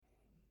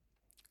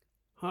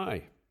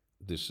Hi,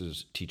 this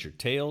is Teacher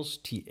Tales,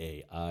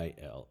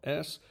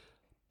 Tails,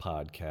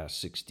 podcast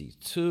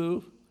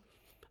 62.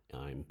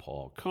 I'm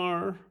Paul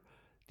Carr.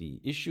 The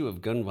issue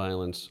of gun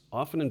violence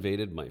often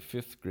invaded my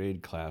fifth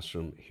grade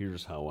classroom.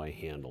 Here's how I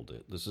handled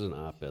it. This is an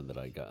op-ed that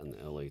I got in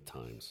the LA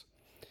Times.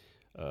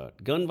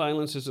 Gun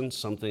violence isn't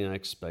something I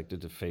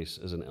expected to face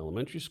as an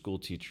elementary school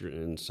teacher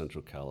in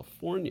Central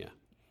California,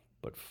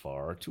 but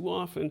far too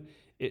often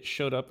it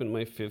showed up in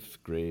my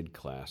fifth grade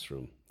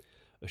classroom.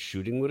 A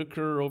shooting would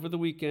occur over the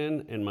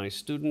weekend, and my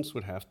students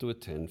would have to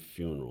attend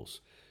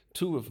funerals.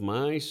 Two of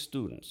my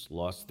students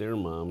lost their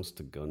moms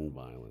to gun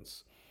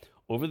violence.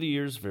 Over the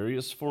years,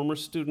 various former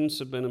students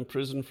have been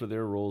imprisoned for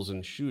their roles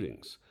in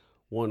shootings.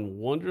 One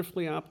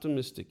wonderfully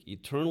optimistic,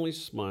 eternally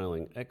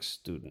smiling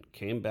ex-student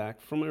came back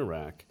from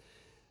Iraq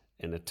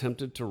and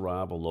attempted to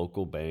rob a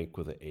local bank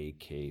with an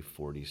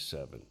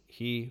AK-47.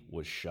 He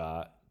was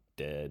shot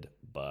dead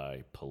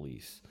by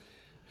police.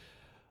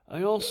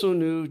 I also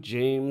knew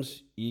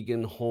James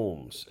Egan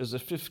Holmes as a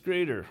fifth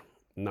grader,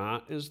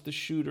 not as the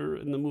shooter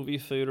in the movie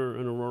theater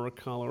in Aurora,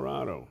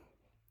 Colorado.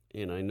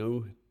 And I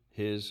know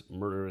his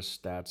murderous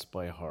stats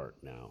by heart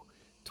now.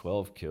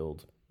 12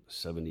 killed,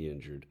 70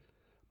 injured,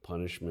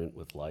 punishment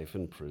with life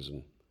in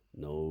prison,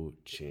 no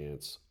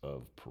chance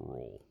of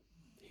parole.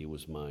 He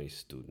was my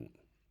student.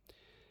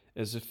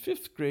 As a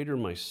fifth grader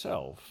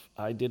myself,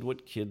 I did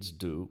what kids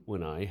do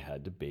when I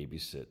had to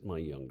babysit my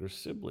younger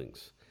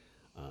siblings.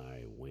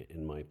 I went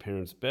in my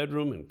parents'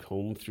 bedroom and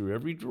combed through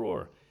every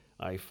drawer.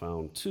 I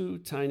found two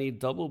tiny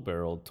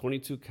double-barreled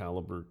 .22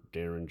 caliber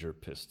Derringer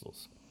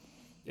pistols.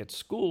 At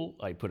school,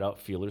 I put out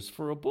feelers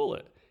for a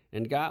bullet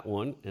and got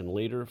one and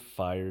later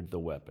fired the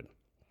weapon.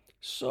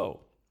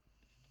 So,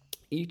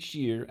 each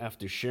year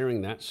after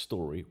sharing that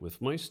story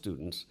with my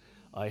students,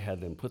 I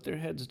had them put their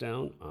heads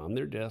down on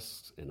their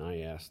desks and I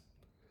asked,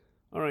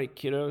 "All right,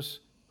 kiddos,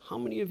 how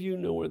many of you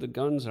know where the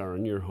guns are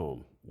in your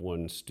home?"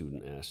 One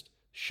student asked.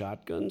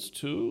 "Shotguns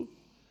too?"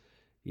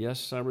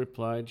 "Yes," I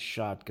replied,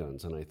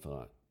 "shotguns." And I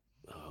thought,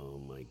 oh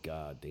my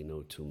God, they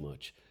know too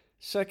much.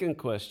 Second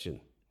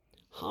question,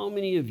 how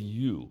many of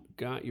you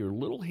got your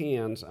little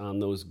hands on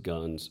those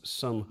guns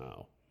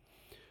somehow?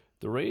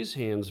 The raised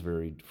hands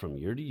varied from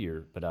year to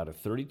year, but out of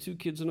 32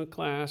 kids in a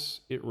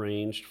class, it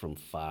ranged from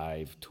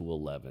 5 to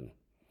 11.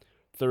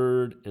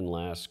 Third and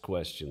last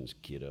questions,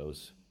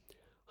 kiddos.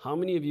 How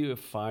many of you have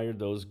fired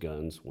those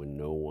guns when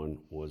no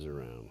one was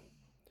around?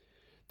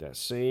 That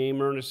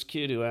same earnest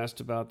kid who asked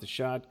about the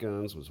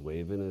shotguns was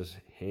waving his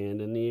hand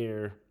in the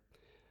air.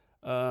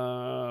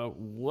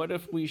 What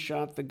if we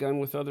shot the gun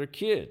with other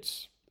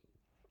kids?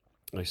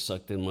 I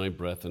sucked in my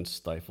breath and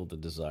stifled the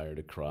desire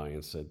to cry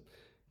and said,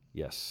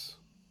 yes,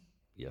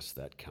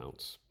 that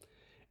counts.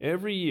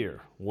 Every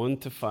year, 1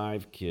 to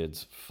 5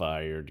 kids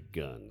fired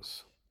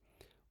guns.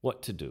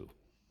 What to do?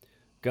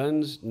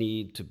 Guns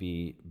need to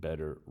be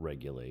better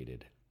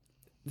regulated.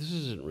 This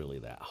isn't really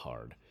that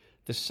hard.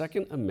 The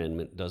Second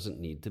Amendment doesn't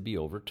need to be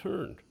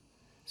overturned.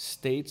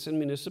 States and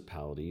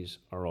municipalities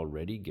are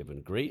already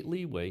given great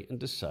leeway in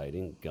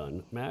deciding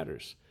gun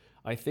matters.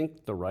 I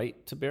think the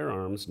right to bear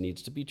arms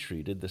needs to be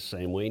treated the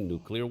same way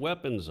nuclear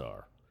weapons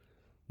are.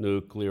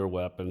 Nuclear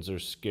weapons are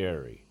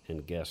scary,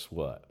 and guess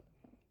what?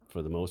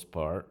 For the most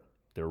part,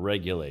 they're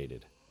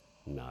regulated.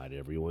 Not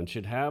everyone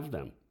should have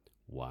them.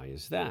 Why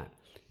is that?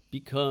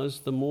 Because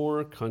the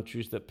more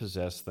countries that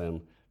possess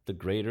them, the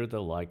greater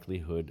the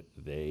likelihood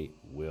they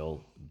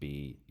will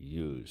be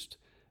used,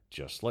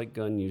 just like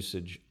gun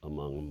usage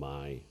among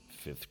my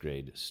fifth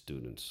grade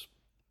students.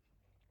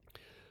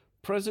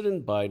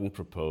 President Biden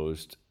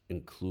proposed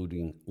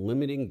including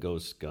limiting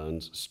ghost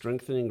guns,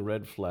 strengthening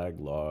red flag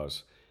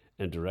laws,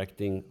 and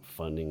directing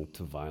funding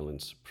to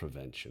violence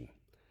prevention.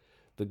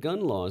 The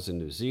gun laws in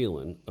New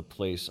Zealand, a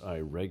place I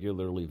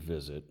regularly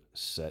visit,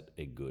 set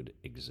a good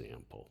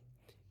example.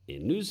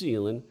 In New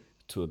Zealand,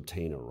 to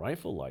obtain a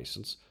rifle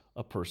license,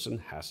 a person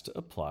has to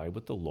apply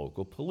with the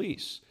local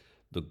police.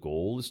 The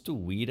goal is to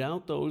weed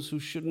out those who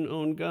shouldn't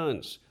own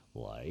guns,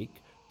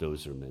 like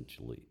those who are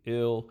mentally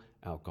ill,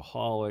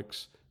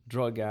 alcoholics,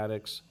 drug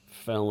addicts,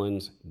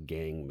 felons,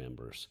 gang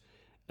members.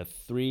 A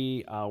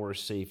 3-hour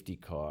safety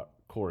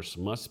course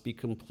must be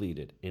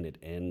completed, and it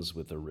ends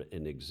with a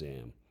written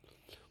exam.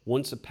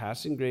 Once a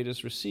passing grade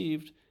is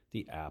received,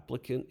 the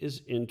applicant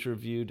is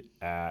interviewed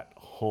at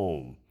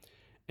home,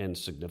 and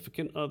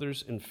significant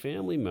others and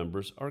family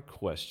members are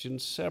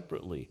questioned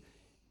separately.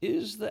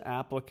 Is the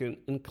applicant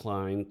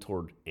inclined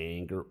toward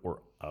anger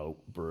or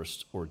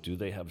outbursts, or do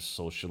they have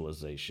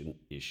socialization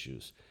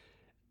issues?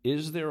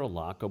 Is there a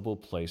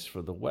lockable place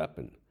for the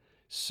weapon?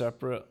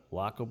 Separate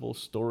lockable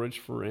storage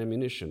for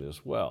ammunition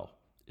as well.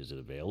 Is it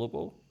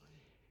available?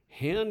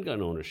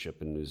 Handgun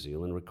ownership in New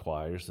Zealand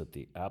requires that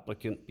the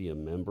applicant be a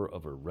member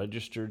of a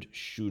registered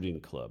shooting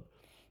club.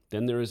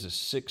 Then there is a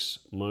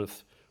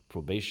 6-month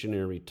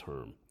probationary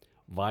term.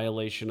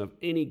 Violation of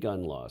any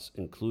gun laws,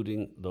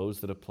 including those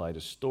that apply to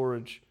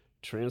storage,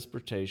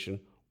 transportation,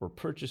 or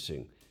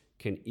purchasing,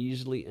 can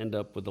easily end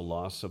up with the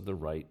loss of the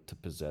right to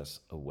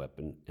possess a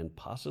weapon and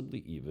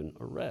possibly even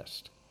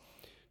arrest.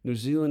 New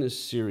Zealand is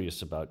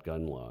serious about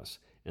gun laws,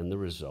 and the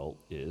result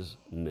is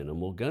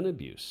minimal gun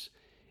abuse.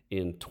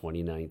 In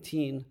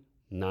 2019,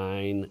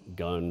 9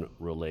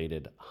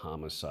 gun-related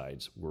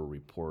homicides were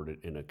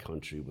reported in a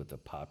country with a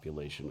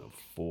population of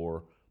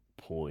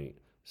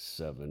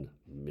 4.7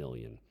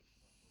 million.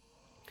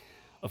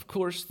 Of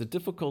course, the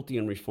difficulty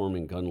in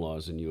reforming gun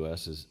laws in the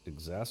U.S. is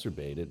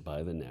exacerbated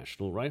by the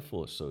National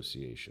Rifle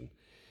Association.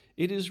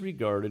 It is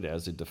regarded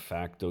as a de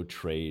facto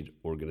trade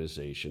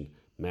organization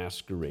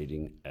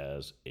masquerading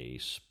as a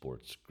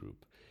sports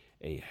group.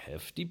 A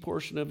hefty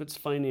portion of its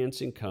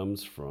financing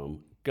comes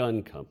from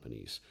gun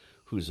companies,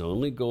 whose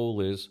only goal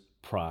is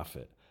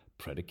profit,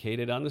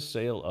 predicated on the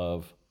sale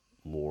of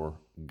more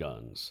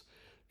guns.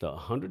 The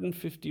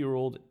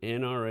 150-year-old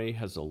NRA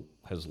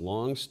has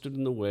long stood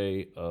in the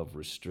way of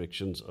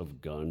restrictions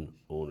of gun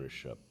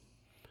ownership.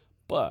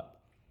 But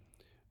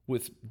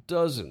with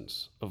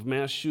dozens of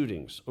mass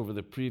shootings over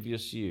the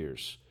previous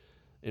years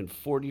and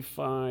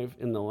 45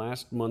 in the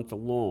last month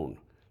alone,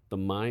 the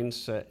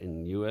mindset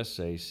in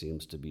USA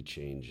seems to be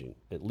changing,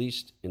 at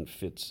least in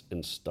fits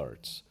and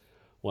starts.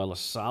 While a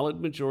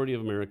solid majority of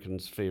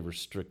Americans favor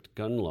strict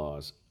gun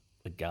laws,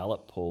 a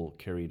Gallup poll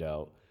carried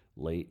out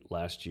late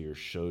last year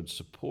showed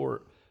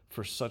support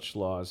for such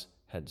laws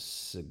had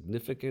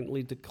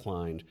significantly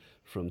declined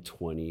from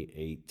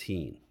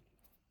 2018.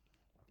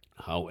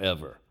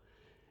 However,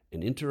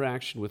 an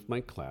interaction with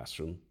my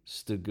classroom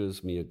still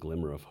gives me a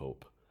glimmer of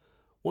hope.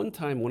 One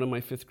time, one of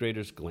my fifth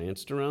graders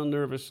glanced around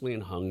nervously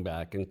and hung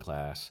back in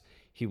class.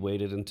 He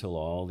waited until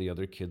all the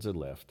other kids had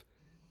left.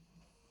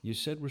 "You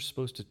said we're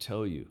supposed to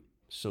tell you,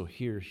 so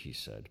here," he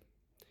said.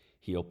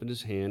 He opened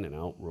his hand and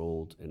out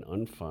rolled an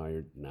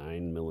unfired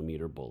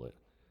 9mm bullet.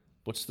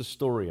 "What's the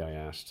story?" I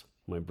asked.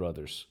 "My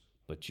brothers,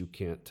 but you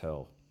can't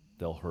tell.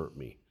 They'll hurt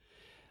me."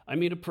 I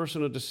made a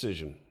personal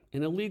decision,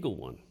 an illegal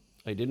one.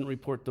 I didn't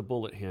report the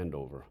bullet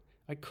handover.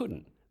 I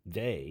couldn't.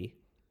 They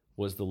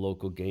was the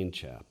local gang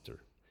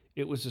chapter.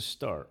 It was a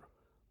start.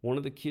 One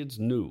of the kids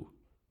knew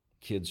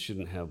kids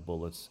shouldn't have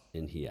bullets,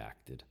 and he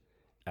acted.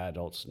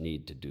 Adults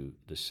need to do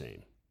the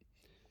same.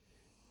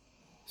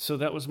 So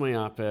that was my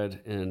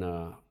op-ed, and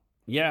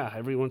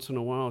every once in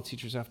a while,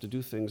 teachers have to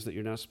do things that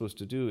you're not supposed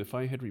to do. If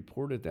I had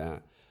reported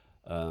that,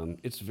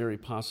 it's very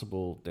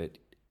possible that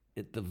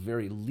at the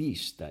very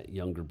least, that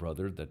younger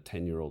brother, the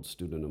 10-year-old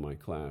student in my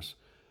class,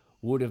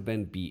 would have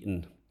been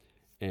beaten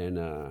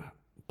and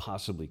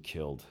possibly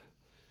killed.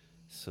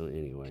 So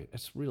anyway,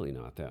 it's really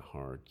not that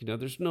hard.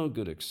 There's no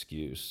good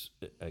excuse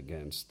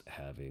against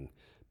having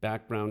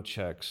background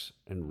checks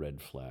and red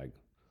flag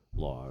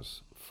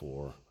laws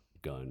for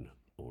gun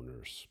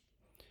owners.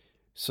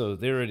 So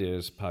there it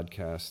is,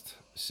 podcast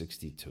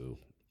 62.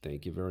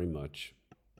 Thank you very much.